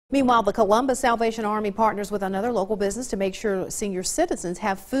Meanwhile, the Columbus Salvation Army partners with another local business to make sure senior citizens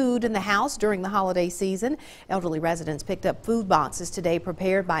have food in the house during the holiday season. Elderly residents picked up food boxes today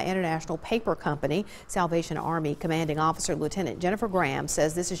prepared by International Paper Company. Salvation Army Commanding Officer Lieutenant Jennifer Graham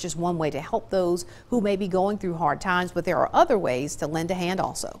says this is just one way to help those who may be going through hard times, but there are other ways to lend a hand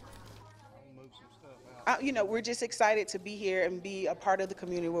also. We're just excited to be here and be a part of the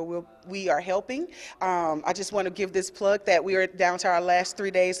community where we are helping. I just want to give this plug that we are down to our last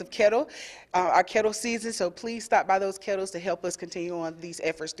 3 days of our kettle season, so please stop by those kettles to help us continue on these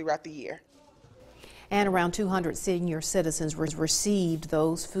efforts throughout the year. And around 200 senior citizens received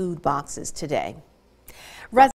those food boxes today.